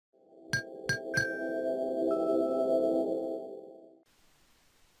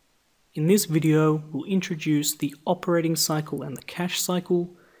In this video, we'll introduce the operating cycle and the cash cycle,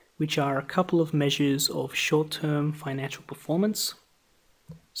 which are a couple of measures of short-term financial performance.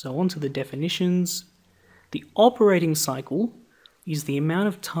 So on to the definitions. The operating cycle is the amount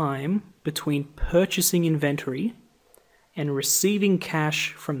of time between purchasing inventory and receiving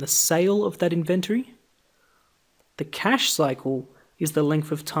cash from the sale of that inventory. The cash cycle is the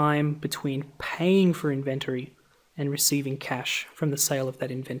length of time between paying for inventory and receiving cash from the sale of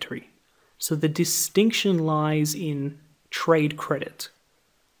that inventory. So the distinction lies in trade credit.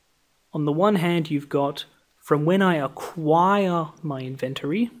 On the one hand, you've got from when I acquire my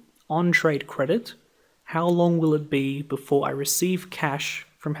inventory on trade credit, how long will it be before I receive cash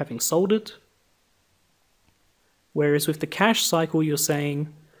from having sold it? Whereas with the cash cycle, you're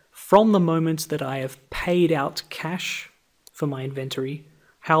saying from the moment that I have paid out cash for my inventory,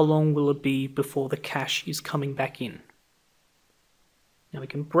 how long will it be before the cash is coming back in? Now we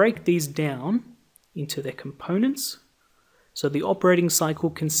can break these down into their components. So the operating cycle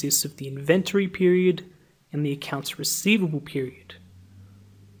consists of the inventory period and the accounts receivable period.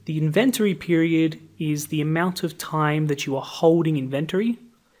 The inventory period is the amount of time that you are holding inventory.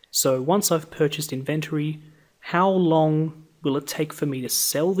 So once I've purchased inventory, how long will it take for me to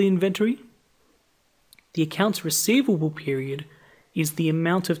sell the inventory? The accounts receivable period is the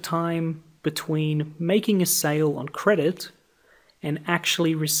amount of time between making a sale on credit and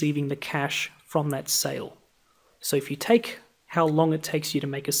actually receiving the cash from that sale. So if you take how long it takes you to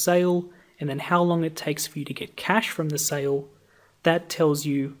make a sale and then how long it takes for you to get cash from the sale, that tells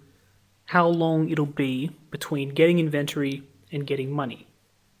you how long it'll be between getting inventory and getting money.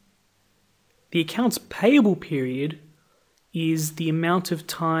 The accounts payable period is the amount of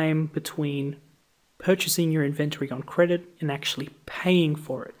time between purchasing your inventory on credit and actually paying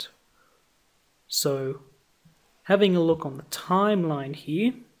for it. So having a look on the timeline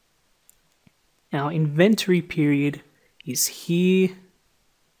here, our inventory period is here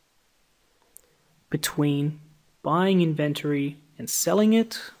between buying inventory and selling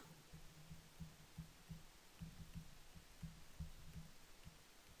it.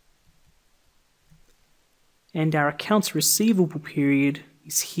 And our accounts receivable period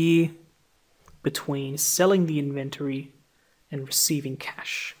is here between selling the inventory and receiving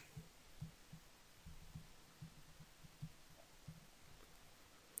cash.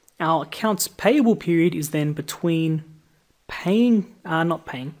 Our accounts payable period is then between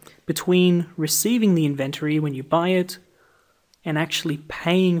between receiving the inventory when you buy it and actually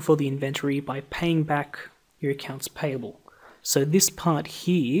paying for the inventory by paying back your accounts payable. So this part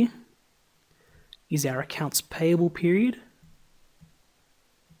here is our accounts payable period.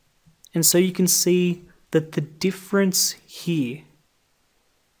 And so you can see that the difference here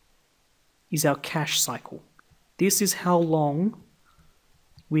is our cash cycle. This is how long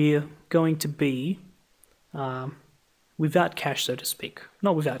we're going to be without cash, so to speak.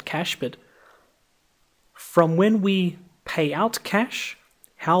 Not without cash, but from when we pay out cash,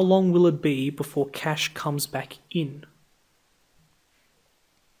 how long will it be before cash comes back in?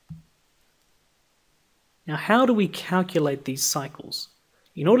 Now, how do we calculate these cycles?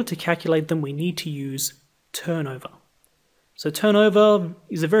 In order to calculate them, we need to use turnover. So turnover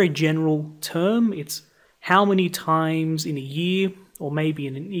is a very general term. It's how many times in a year, or maybe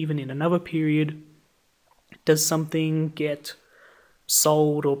even in another period, does something get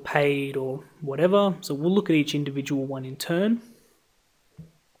sold or paid or whatever. So we'll look at each individual one in turn.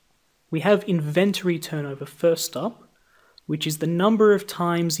 We have inventory turnover first up, which is the number of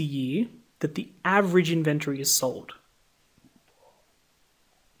times a year that the average inventory is sold.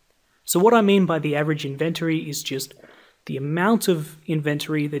 So what I mean by the average inventory is just the amount of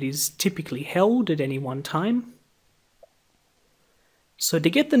inventory that is typically held at any one time. So to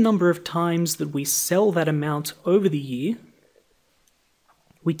get the number of times that we sell that amount over the year,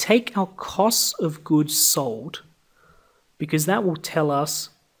 we take our costs of goods sold, because that will tell us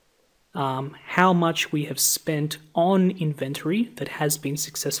how much we have spent on inventory that has been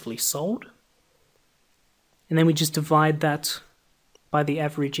successfully sold. And then we just divide that by the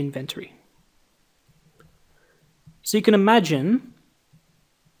average inventory. So you can imagine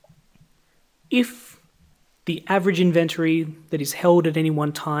if the average inventory that is held at any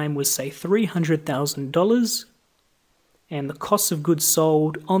one time was, say, $300,000, and the cost of goods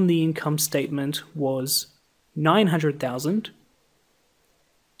sold on the income statement was $900,000,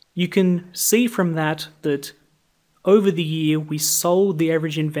 you can see from that that over the year we sold the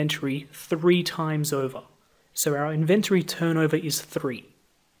average inventory 3 times over. So our inventory turnover is 3.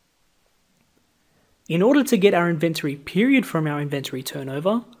 In order to get our inventory period from our inventory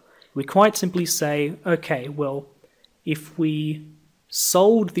turnover, we quite simply say, okay, well, if we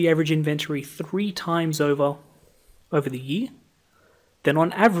sold the average inventory 3 times over the year, then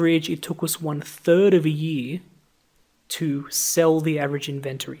on average it took us 1/3 of a year to sell the average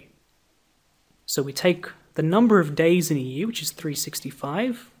inventory. So we take the number of days in a year, which is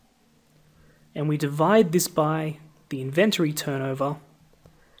 365, and we divide this by the inventory turnover,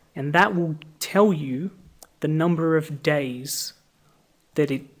 and that will tell you the number of days that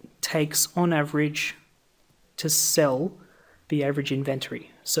it takes on average to sell the average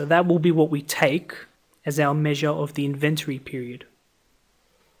inventory. So that will be what we take as our measure of the inventory period.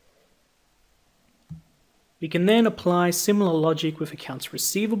 We can then apply similar logic with accounts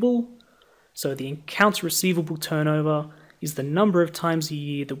receivable. So the accounts receivable turnover is the number of times a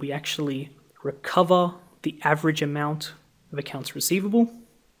year that we actually recover the average amount of accounts receivable.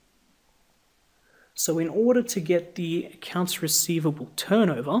 So in order to get the accounts receivable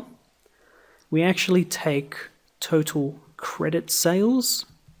turnover, we actually take total credit sales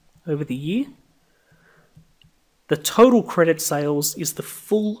over the year. The total credit sales is the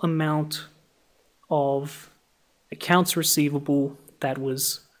full amount of accounts receivable that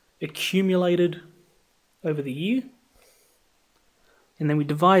was accumulated over the year. And then we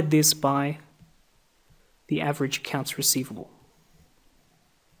divide this by the average accounts receivable.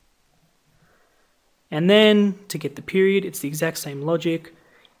 And then to get the period, it's the exact same logic.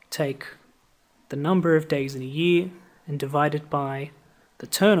 Take the number of days in a year and divide it by the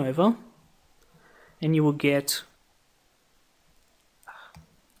turnover, and you will get,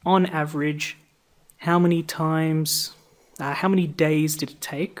 on average, how many days did it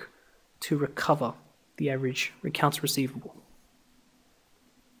take to recover the average accounts receivable.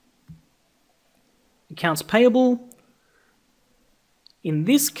 Accounts payable, in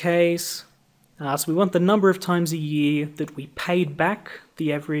this case, so we want the number of times a year that we paid back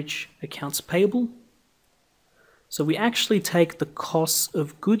the average accounts payable. So we actually take the costs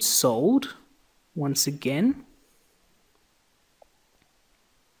of goods sold once again.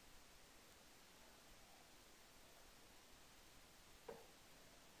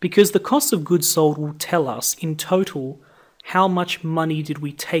 Because the cost of goods sold will tell us in total how much money did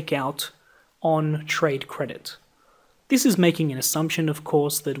we take out on trade credit. This is making an assumption, of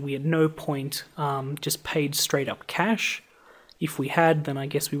course, that we at no point just paid straight up cash. If we had, then I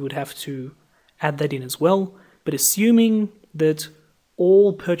guess we would have to add that in as well. But assuming that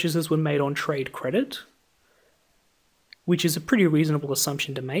all purchases were made on trade credit, which is a pretty reasonable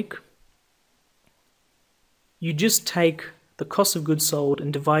assumption to make, you just take the cost of goods sold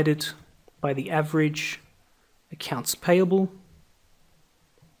and divide it by the average accounts payable.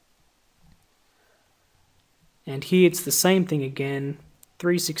 And here it's the same thing again,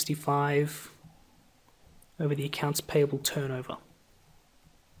 365 over the accounts payable turnover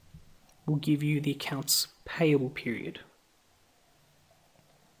will give you the accounts payable period.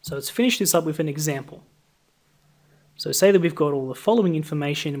 So let's finish this up with an example. So say that we've got all the following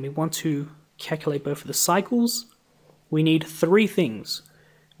information and we want to calculate both of the cycles. We need 3 things.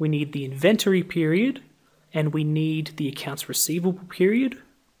 We need the inventory period and we need the accounts receivable period,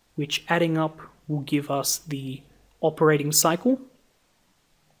 which adding up will give us the operating cycle.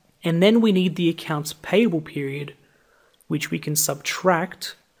 And then we need the accounts payable period, which we can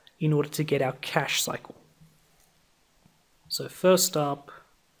subtract in order to get our cash cycle. So first up,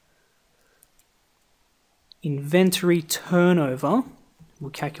 inventory turnover,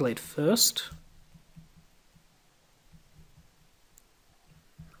 we'll calculate first,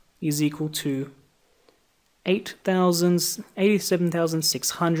 is equal to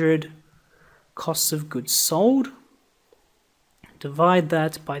 87,600 costs of goods sold. Divide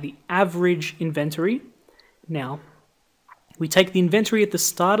that by the average inventory. Now, we take the inventory at the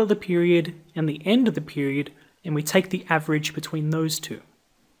start of the period and the end of the period, and we take the average between those two.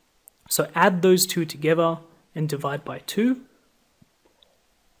 So add those two together and divide by 2.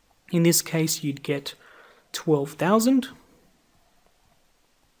 In this case, you'd get 12,000.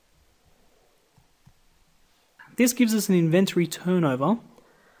 This gives us an inventory turnover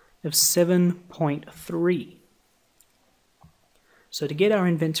of 7.3. So to get our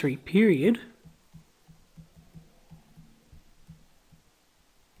inventory period,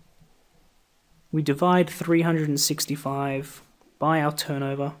 we divide 365 by our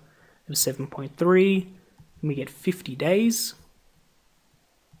turnover of 7.3, and we get 50 days.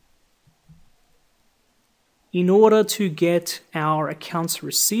 In order to get our accounts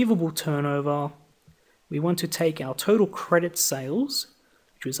receivable turnover, we want to take our total credit sales,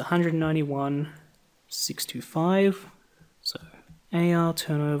 which was 191,625. So AR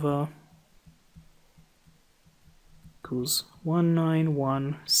turnover equals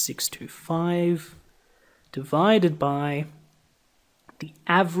 191,625 divided by the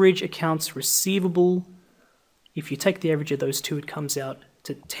average accounts receivable, if you take the average of those two, it comes out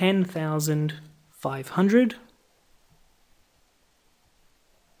to 10,500.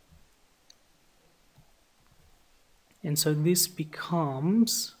 And so this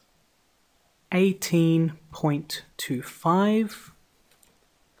becomes 18.25.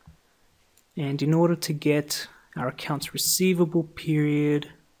 And in order to get our accounts receivable period,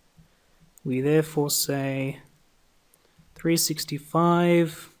 we therefore say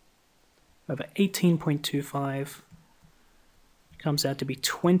 365 over 18.25 comes out to be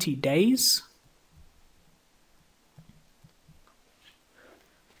 20 days.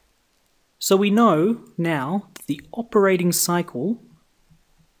 So we know now that the operating cycle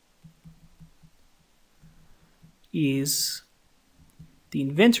is the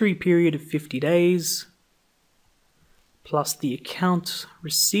inventory period of 50 days plus the account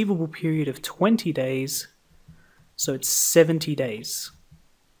receivable period of 20 days, so it's 70 days.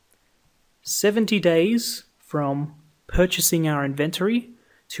 70 days from purchasing our inventory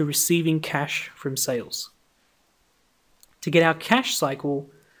to receiving cash from sales. To get our cash cycle,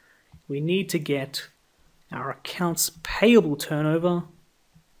 we need to get our accounts payable turnover.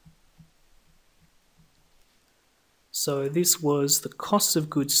 So this was the cost of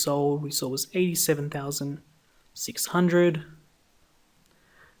goods sold, we saw was 87,600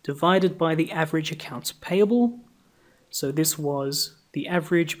 divided by the average accounts payable. So this was the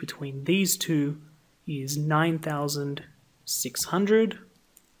average between these two is 9,600.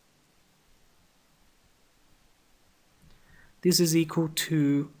 This is equal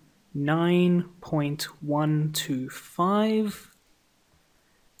to 9.125.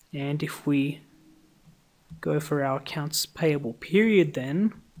 And if we go for our accounts payable period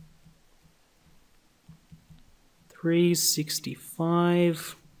then,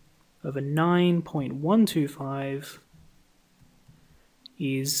 365 over 9.125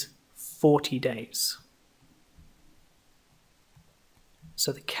 is 40 days.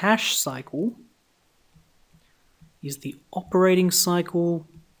 So the cash cycle is the operating cycle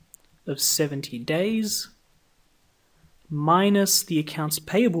of 70 days minus the accounts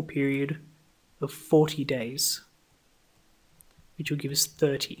payable period of 40 days, which will give us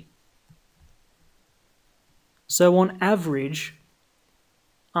 30. So on average,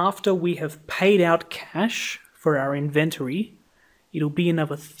 after we have paid out cash for our inventory, it'll be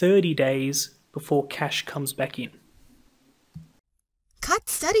another 30 days before cash comes back in. Cut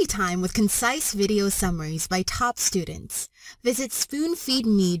study time with concise video summaries by top students. Visit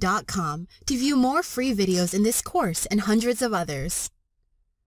spoonfeedme.com to view more free videos in this course and hundreds of others.